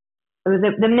Karadžić,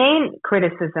 the main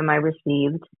criticism I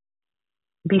received,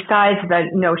 besides the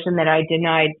notion that I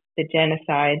denied the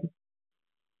genocide,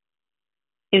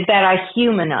 is that I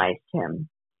humanized him.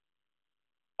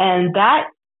 And that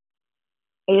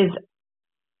is,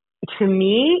 to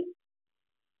me,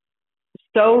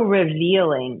 so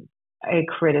revealing a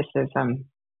criticism.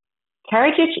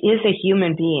 Karadžić is a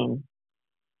human being.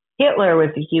 Hitler was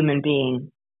a human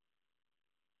being.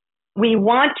 We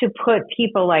want to put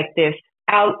people like this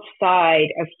outside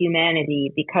of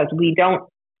humanity because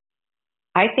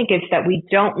I think it's that we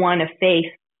don't want to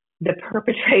face the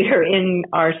perpetrator in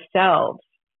ourselves.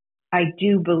 I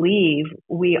do believe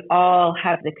we all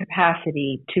have the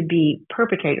capacity to be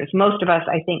perpetrators. Most of us,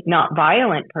 I think, not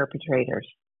violent perpetrators,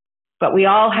 but we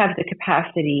all have the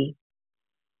capacity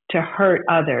to hurt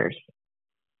others.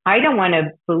 I don't want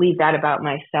to believe that about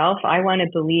myself. I want to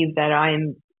believe that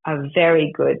I'm a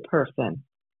very good person.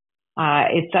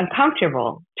 It's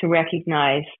uncomfortable to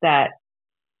recognize that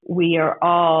we are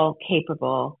all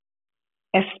capable,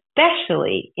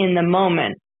 especially in the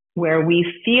moment where we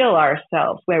feel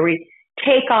ourselves, where we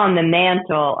take on the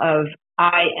mantle of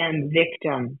I am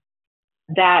victim.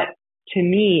 That, to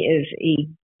me, is a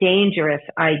dangerous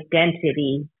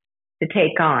identity to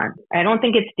take on. I don't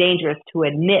think it's dangerous to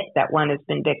admit that one has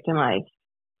been victimized,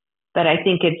 but I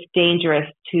think it's dangerous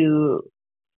to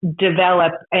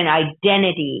develop an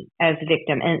identity as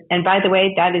victim. And by the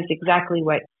way, that is exactly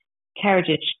what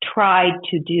Karadžić tried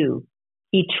to do.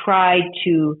 He tried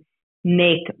to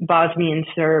make Bosnian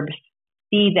Serbs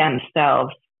see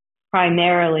themselves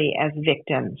primarily as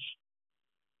victims.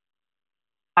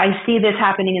 I see this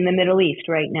happening in the Middle East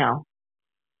right now.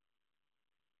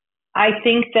 I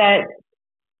think that,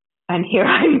 and here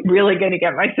I'm really going to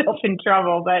get myself in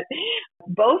trouble, but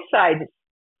both sides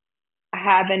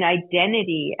have an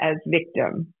identity as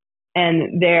victim,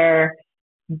 and they're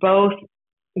both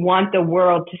want the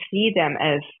world to see them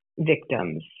as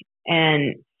victims.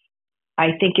 And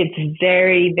I think it's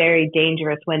very, very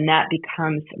dangerous when that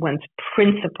becomes one's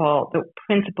the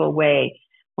principal way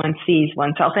one sees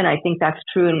oneself. And I think that's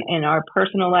true in our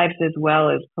personal lives as well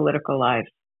as political lives.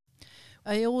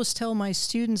 I always tell my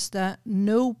students that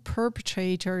no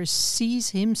perpetrator sees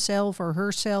himself or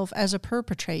herself as a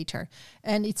perpetrator.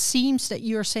 And it seems that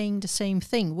you're saying the same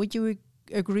thing. Would you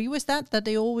agree with that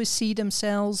they always see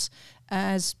themselves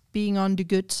as being on the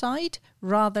good side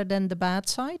rather than the bad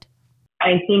side?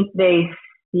 I think they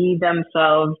see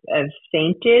themselves as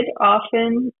sainted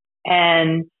often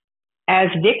and as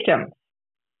victims.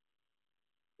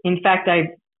 In fact,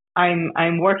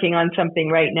 I'm working on something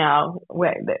right now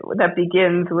that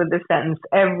begins with the sentence,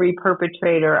 every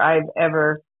perpetrator I've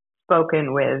ever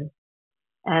spoken with,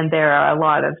 and there are a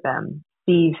lot of them,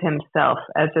 sees himself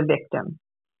as a victim.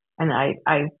 And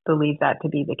I believe that to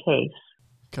be the case.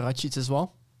 Karadžić as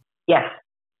well? Yes.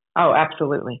 Oh,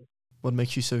 absolutely. What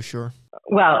makes you so sure?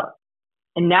 Well,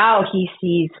 now he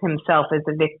sees himself as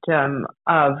a victim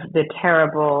of the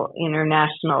terrible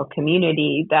international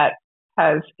community that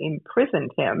has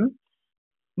imprisoned him.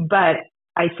 But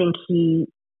I think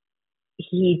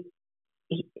he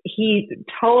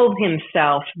told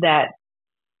himself that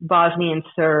Bosnian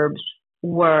Serbs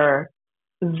were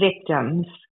victims.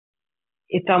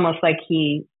 It's almost like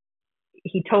he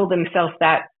told himself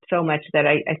that so much that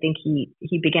I think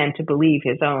he began to believe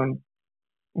his own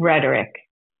rhetoric.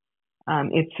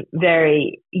 It's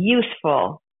very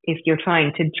useful if you're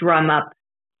trying to drum up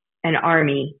an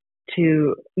army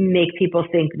to make people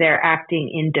think they're acting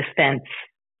in defense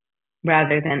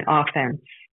rather than offense.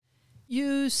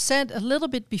 You said a little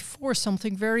bit before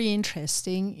something very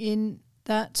interesting in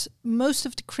that most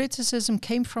of the criticism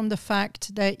came from the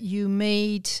fact that you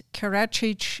made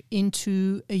Karadžić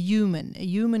into a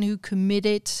human who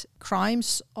committed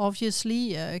crimes,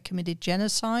 obviously, committed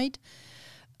genocide.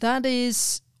 That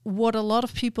is what a lot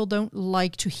of people don't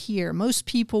like to hear. Most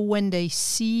people, when they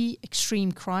see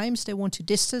extreme crimes, they want to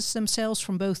distance themselves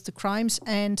from both the crimes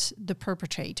and the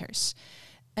perpetrators.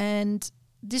 And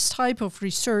this type of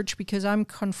research, because I'm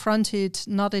confronted,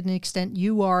 not in an extent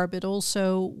you are, but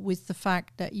also with the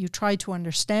fact that you try to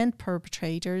understand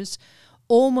perpetrators,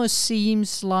 almost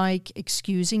seems like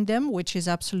excusing them, which is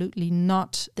absolutely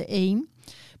not the aim.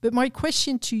 But my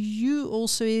question to you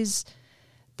also is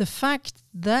the fact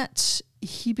that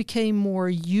he became more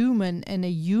human and a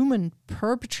human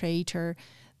perpetrator.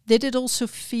 Did it also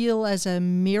feel as a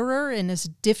mirror and as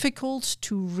difficult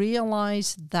to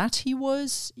realize that he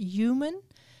was human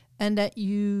and that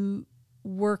you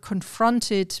were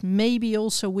confronted maybe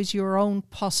also with your own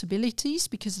possibilities?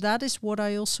 Because that is what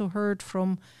I also heard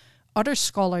from other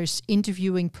scholars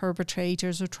interviewing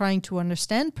perpetrators or trying to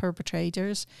understand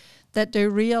perpetrators, that they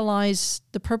realize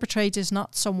the perpetrator is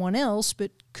not someone else,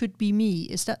 but could be me.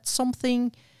 Is that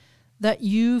something that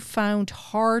you found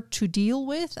hard to deal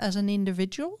with as an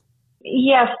individual?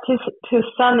 Yes, to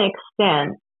some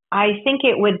extent. I think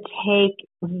it would take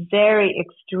very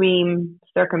extreme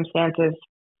circumstances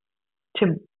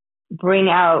to bring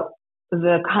out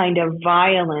the kind of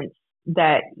violence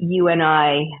that you and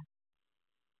I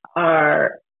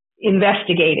are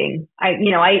investigating.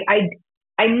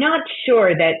 I'm not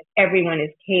sure that everyone is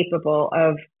capable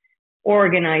of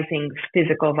organizing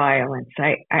physical violence.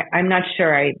 I'm not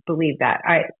sure I believe that.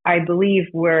 I believe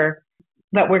we're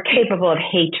capable of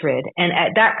hatred, and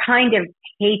that kind of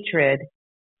hatred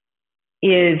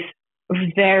is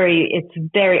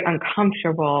it's very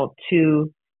uncomfortable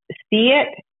to see it,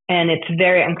 and it's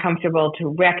very uncomfortable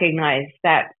to recognize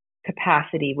that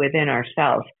capacity within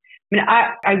ourselves. I mean,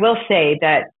 I will say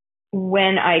that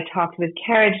when I talked with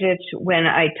Karadžić, when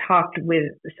I talked with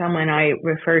someone I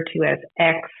refer to as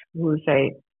X, who's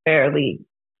a fairly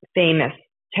famous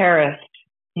terrorist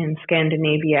in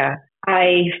Scandinavia,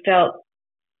 I felt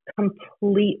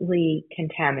completely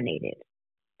contaminated.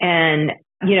 And,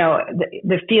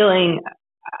 the feeling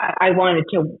I wanted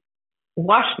to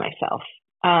wash myself.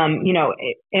 Am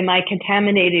I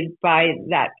contaminated by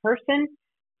that person?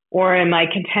 Or am I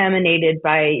contaminated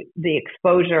by the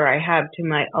exposure I have to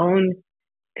my own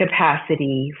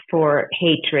capacity for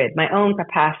hatred, my own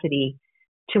capacity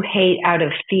to hate out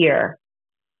of fear?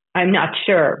 I'm not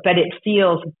sure, but it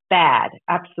feels bad.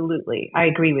 Absolutely. I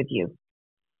agree with you.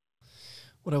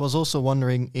 What I was also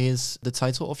wondering is the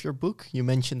title of your book. You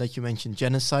mentioned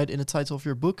genocide in the title of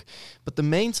your book, but the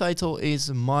main title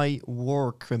is My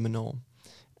War Criminal.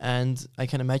 And I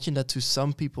can imagine that to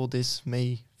some people this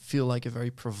may feel like a very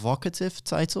provocative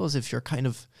title, as if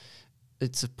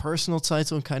it's a personal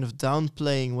title and kind of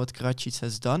downplaying what Karadžić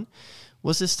has done.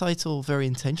 Was this title very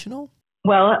intentional?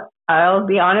 Well, I'll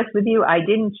be honest with you, I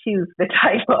didn't choose the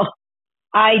title.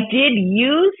 I did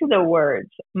use the words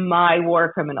 "my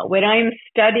war criminal" when I am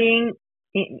studying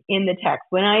in the text.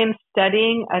 When I am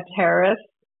studying a terrorist,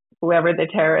 whoever the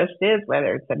terrorist is,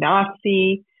 whether it's a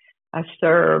Nazi, a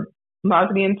Serb,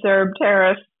 Bosnian Serb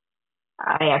terrorist.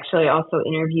 I actually also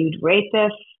interviewed rapists.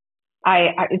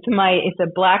 It's a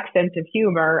black sense of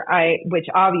humor, which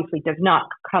obviously does not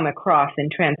come across in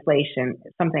translation.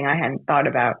 Something I hadn't thought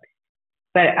about.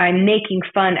 But I'm making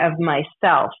fun of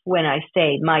myself when I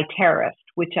say my terrorist,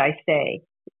 which I say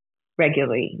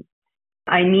regularly.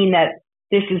 I mean that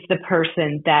this is the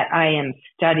person that I am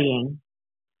studying.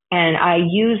 And I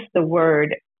use the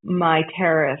word my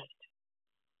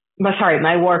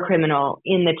war criminal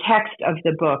in the text of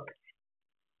the book.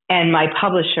 And my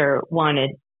publisher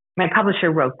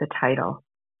wrote the title.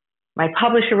 My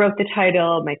publisher wrote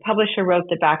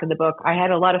the back of the book. I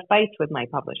had a lot of fights with my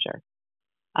publisher.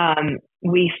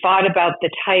 We fought about the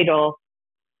title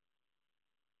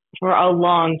for a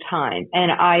long time.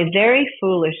 And I very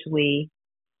foolishly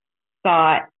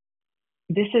thought,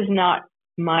 this is not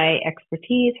my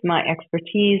expertise. My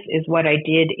expertise is what I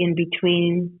did in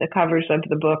between the covers of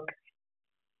the book.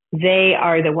 They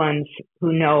are the ones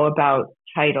who know about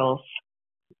titles.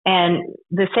 And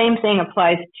the same thing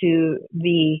applies to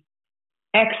the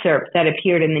excerpt that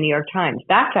appeared in the New York Times.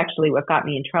 That's actually what got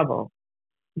me in trouble.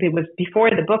 It was before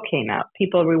the book came out.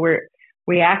 People were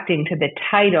reacting to the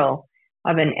title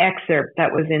of an excerpt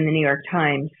that was in the New York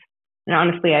Times. And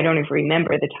honestly, I don't even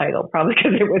remember the title, probably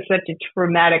because it was such a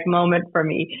traumatic moment for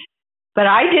me. But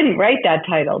I didn't write that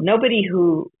title. Nobody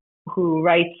who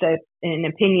writes an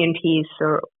opinion piece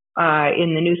or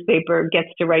in the newspaper gets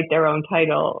to write their own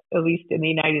title, at least in the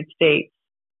United States.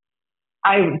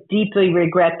 I deeply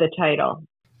regret the title.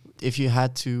 If you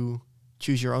had to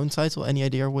choose your own title, any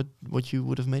idea what you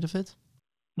would have made of it?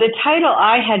 The title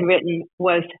I had written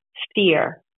was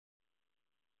Fear.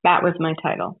 That was my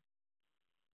title.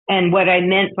 And what I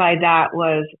meant by that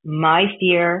was my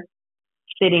fear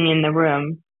sitting in the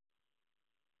room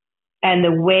and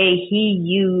the way he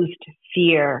used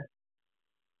fear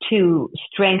to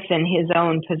strengthen his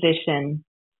own position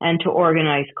and to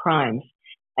organize crimes.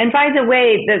 And by the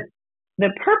way,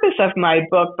 the purpose of my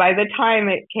book, by the time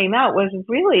it came out, was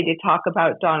really to talk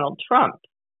about Donald Trump.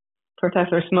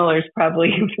 Professor Smiller's probably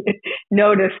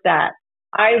noticed that.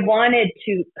 I wanted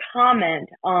to comment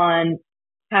on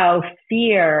how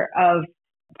fear of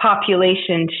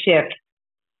population shift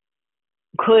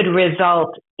could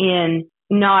result in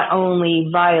not only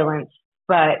violence,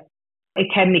 but it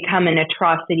can become an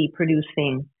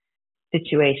atrocity-producing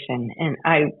situation. And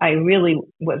I really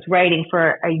was writing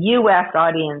for a U.S.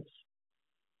 audience,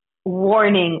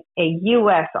 warning a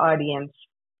U.S. audience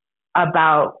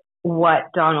about what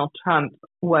Donald Trump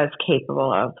was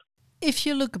capable of. If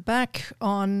you look back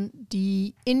on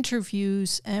the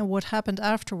interviews and what happened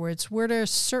afterwards, were there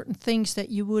certain things that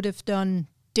you would have done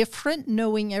different,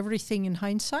 knowing everything in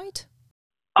hindsight?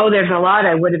 Oh, there's a lot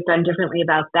I would have done differently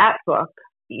about that book.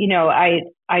 You know, I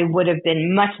would have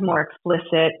been much more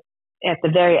explicit at the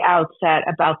very outset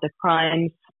about the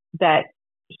crimes that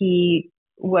he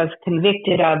was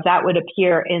convicted of. That would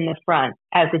appear in the front,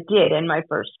 as it did in my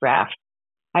first draft.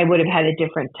 I would have had a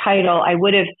different title. I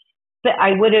would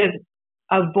have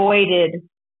avoided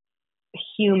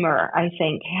humor, I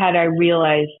think, had I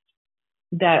realized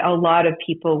that a lot of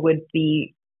people would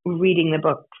be reading the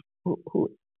book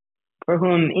for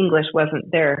whom English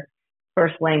wasn't their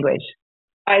first language.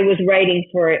 I was writing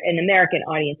for an American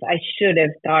audience. I should have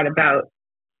thought about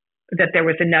that there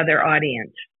was another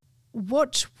audience.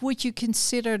 What would you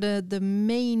consider the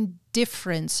main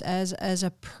difference as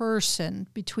a person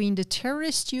between the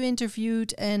terrorist you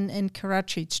interviewed and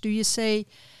Karadžić? Do you say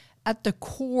at the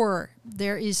core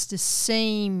there is the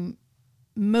same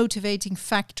motivating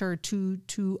factor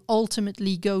to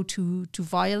ultimately go to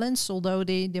violence, although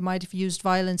they might have used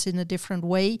violence in a different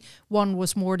way? One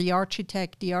was more the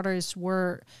architect, the others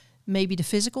were maybe the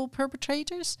physical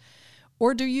perpetrators?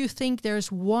 Or do you think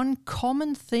there's one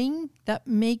common thing that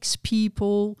makes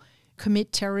people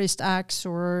commit terrorist acts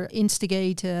or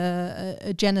instigate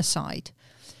a genocide?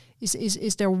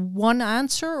 Is there one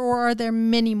answer, or are there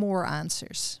many more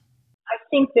answers? I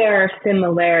think there are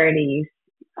similarities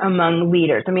among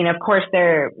leaders. I mean, of course,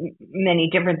 there are many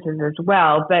differences as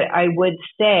well, but I would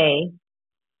say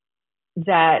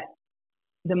that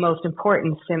the most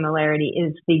important similarity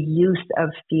is the use of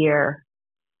fear,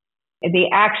 the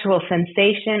actual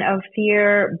sensation of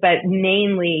fear, but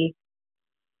mainly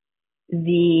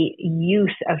the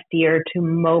use of fear to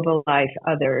mobilize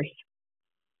others.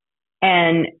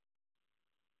 And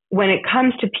when it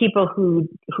comes to people who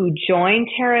join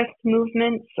terrorist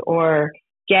movements or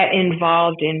get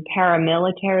involved in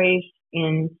paramilitaries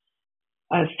in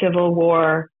a civil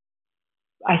war,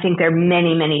 I think there are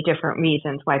many, many different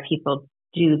reasons why people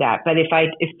do that. But if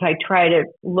I try to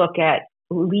look at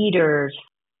leaders,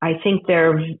 I think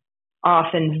they're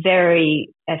often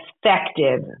very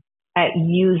effective at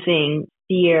using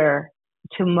fear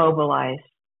to mobilize.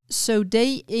 So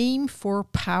they aim for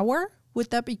power?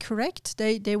 Would that be correct?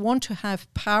 They want to have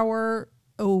power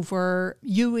over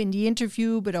you in the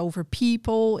interview, but over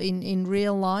people in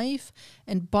real life.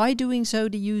 And by doing so,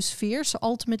 they use fear. So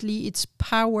ultimately, it's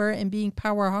power and being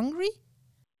power hungry?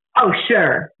 Oh,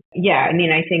 sure. Yeah, I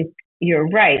mean, I think you're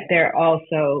right. They're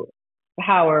also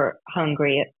power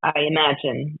hungry, I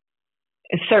imagine.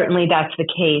 Certainly that's the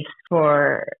case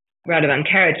for Radovan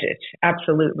Karadžić.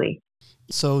 Absolutely.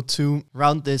 So to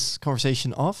round this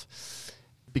conversation off,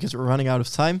 because we're running out of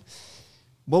time,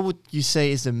 what would you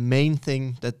say is the main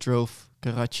thing that drove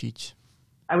Karadžić?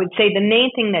 I would say the main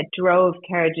thing that drove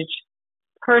Karadžić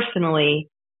personally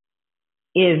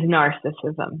is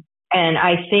narcissism. And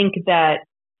I think that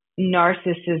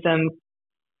narcissism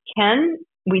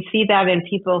we see that in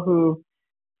people who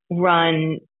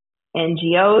run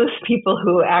NGOs, people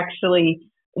who actually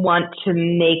want to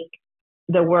make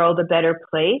the world a better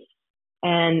place,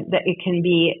 and that it can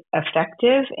be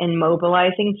effective in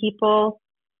mobilizing people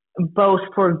both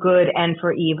for good and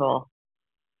for evil.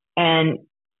 And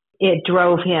it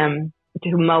drove him to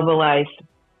mobilize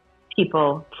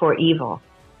people for evil.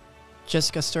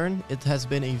 Jessica Stern. It has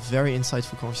been a very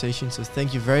insightful conversation, so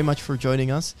thank you very much for joining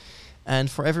us.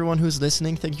 And for everyone who's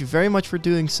listening, thank you very much for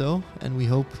doing so. And we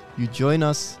hope you join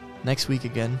us next week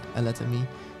again at LetMe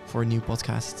for a new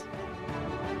podcast.